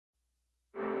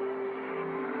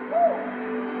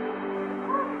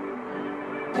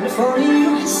if only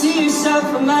you could see yourself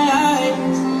in my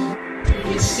eyes. You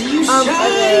could see you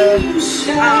shine, you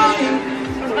shine.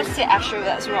 I was about to say Astro, but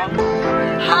that's wrong.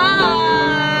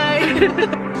 Hi!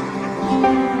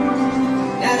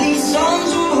 Now these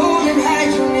songs will hold and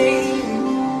hide your name.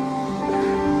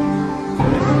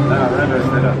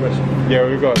 Yeah,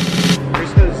 we've got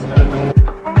Christmas.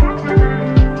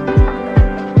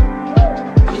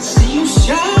 You see you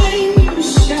shine, you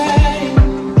shine.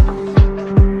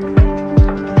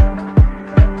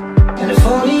 And if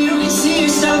only you could see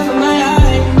yourself in my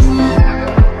eyes.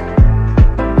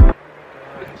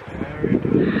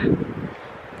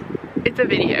 It's a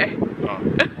video.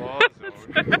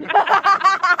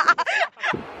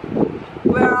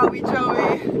 Where are we,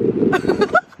 Joey?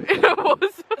 It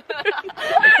was. Is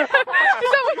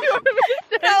that what you wanted me to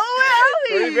say? No, where are we?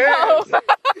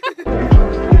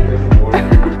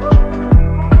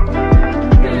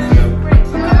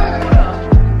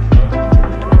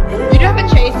 You don't have a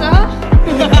chaser?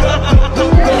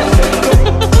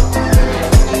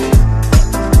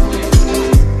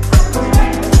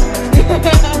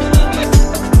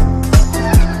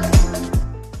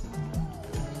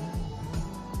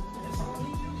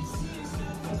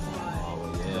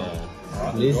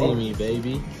 Lizzie me,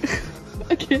 baby.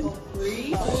 Okay.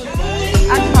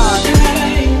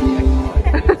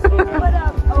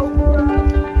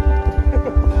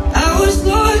 I was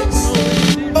lost.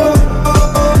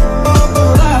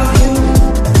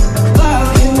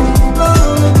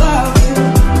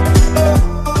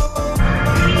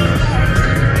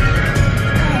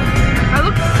 I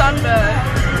look sunburned.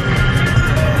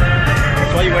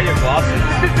 That's why you wear your glasses.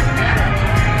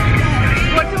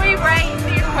 What do we rate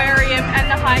the aquarium and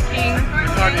the hiking?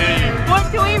 What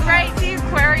do we rate the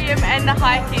aquarium and the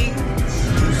hiking?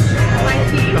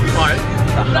 The height.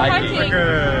 The hiking. Like a,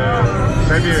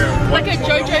 maybe a... Like a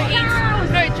JoJo Eats.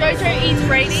 No, JoJo Eats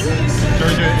rating.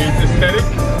 JoJo Eats aesthetic.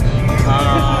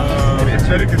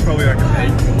 Aesthetic is probably like an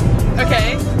 8. Okay.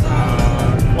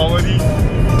 Quality,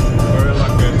 or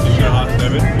like a 6.5,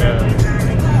 7.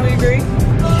 Yeah. We agree. Yeah,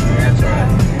 that's alright.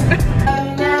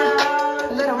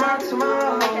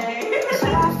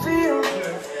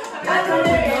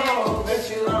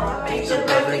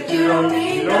 You don't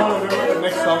need no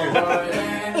Next song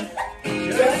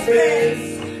justice.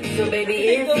 So baby,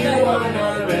 if you want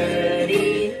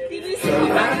already, so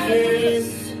my kiss,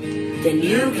 then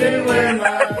you can wear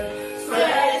my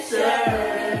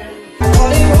sweatshirt.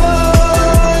 All it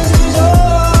was all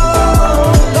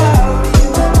about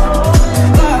you,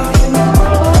 about you.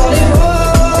 All it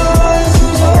was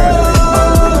all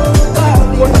about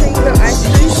you. One thing that I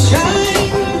You shine,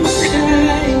 you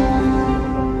shine.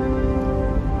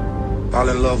 Fall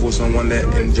in love with someone that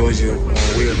enjoys your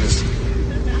weirdness,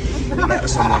 not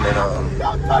someone that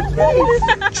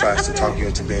tries to talk you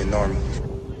into being normal.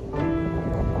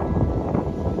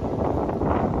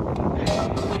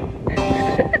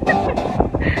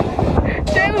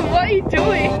 Jalen, what are you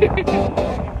doing?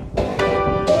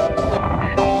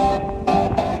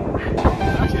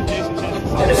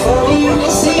 And if only you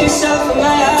could see yourself in my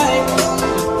eyes.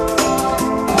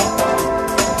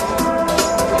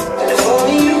 And if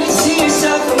only you could see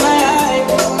yourself in my eyes.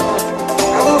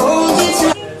 I will hold you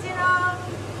tight.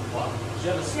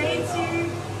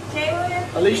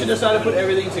 Alicia decided to put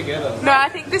everything together. No, I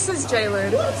think this is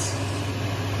Jalen.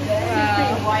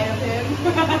 White of him.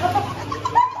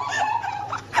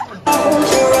 Hold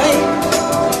you right.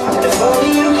 And if only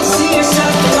you could see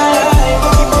yourself in my eyes.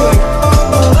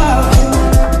 Love you,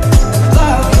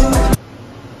 love you.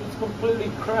 It's completely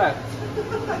cracked.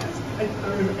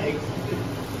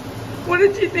 What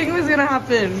did you think was gonna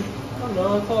happen? I don't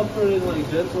know, I thought I put it like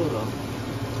gentle enough.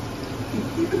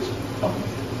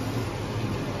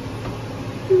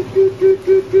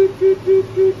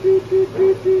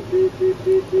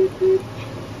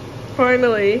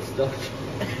 Finally. Stuck.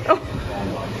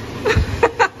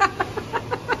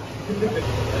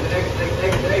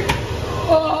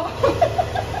 Oh,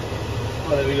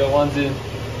 there we go, one's in.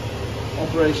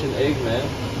 Operation Egg, man.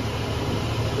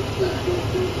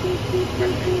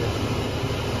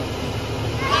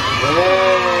 Yay!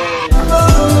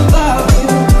 Love you.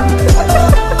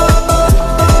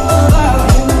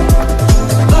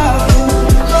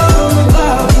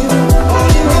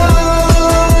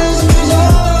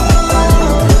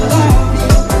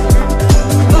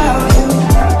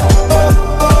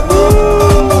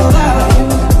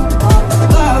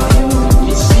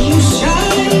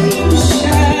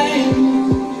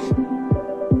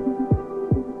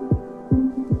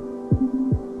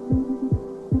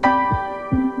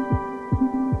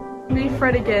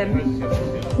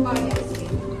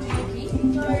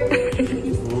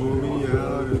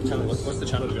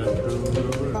 Fall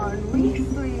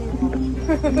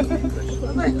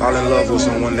in love with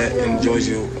someone that enjoys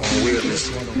your weirdness,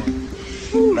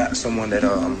 not someone that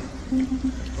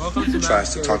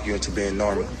tries to talk you into being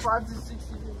normal.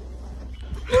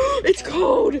 It's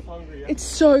cold. It's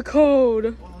so cold.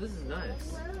 Oh, this is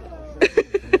nice.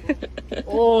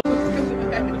 Oh,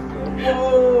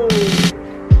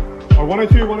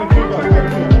 102, 102, guys.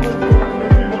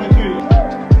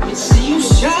 102. See you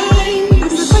shine.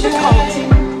 This is like a cult.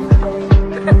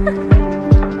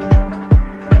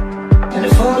 And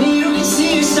if only you can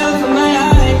see yourself in my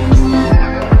eyes.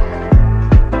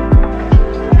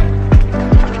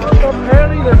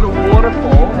 Apparently there's a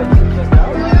waterfall that's just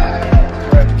out.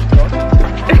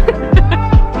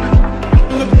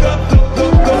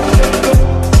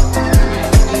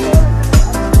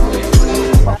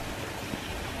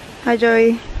 Hi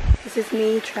Joey, this is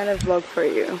me trying to vlog for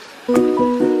you.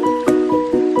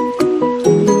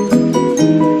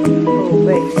 Oh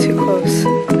wait, it's too close.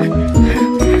 Hang on.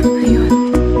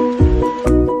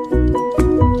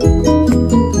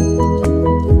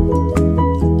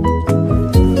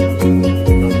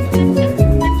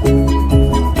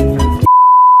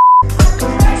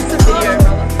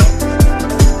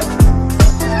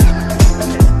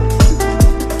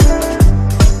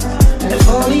 And if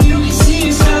only you can see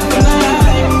yourself in my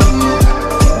eyes.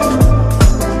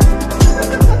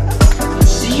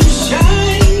 See you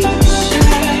shine,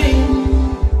 shine.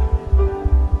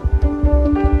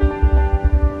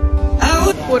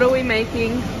 What are we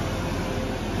making?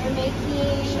 We're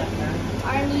making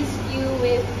army stew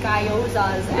with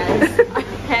gyozas and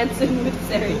Hanson with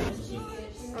Sari.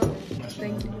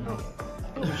 Thank you.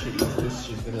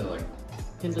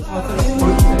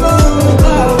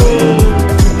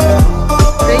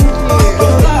 Thank you.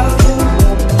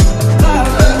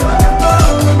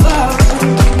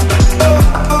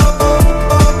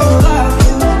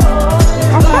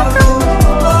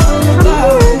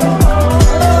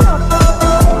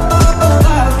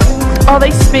 Oh,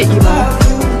 they spit you, man.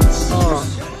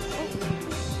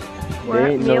 We're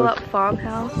at Meal Up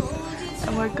Farmhouse,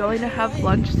 and we're going to have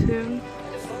lunch soon.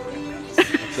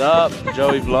 What's up,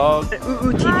 Joey Vlog?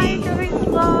 Hi, Joey's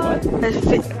vlog.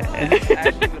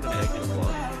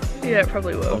 Yeah, it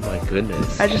probably will. Oh my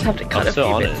goodness. I just have to cut I'm a so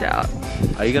few honored. bits out.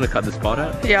 Are you gonna cut this part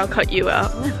out? Yeah, I'll cut you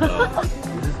out. Oh.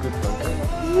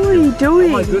 What are you doing?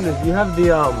 Oh my goodness, you have the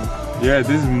Yeah,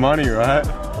 this is money, right?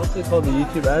 what's it called, the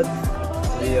YouTube ads?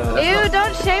 Ew,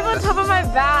 don't shave on top of my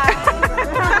back.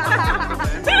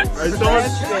 Hey, someone,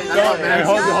 hey,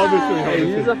 hold this to me. Hey,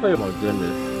 use that for your. Oh my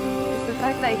goodness. The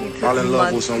fact that he took Fall in love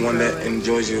with months someone to that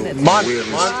enjoys your weirdness, Mon.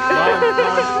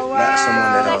 not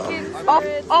someone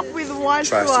that Off with one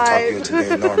tries to talk you into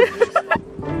being normal.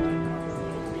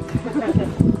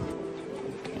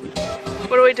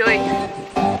 What are we doing?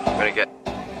 Very good.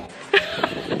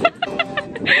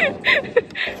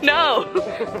 No!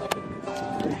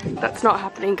 That's not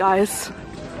happening, guys.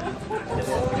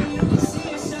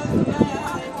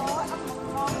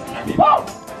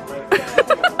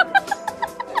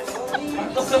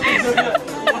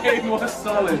 Way more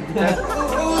solid.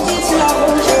 Hold you till I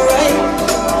hold you right.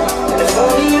 And if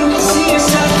only you can see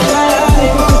yourself in my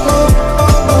eyes.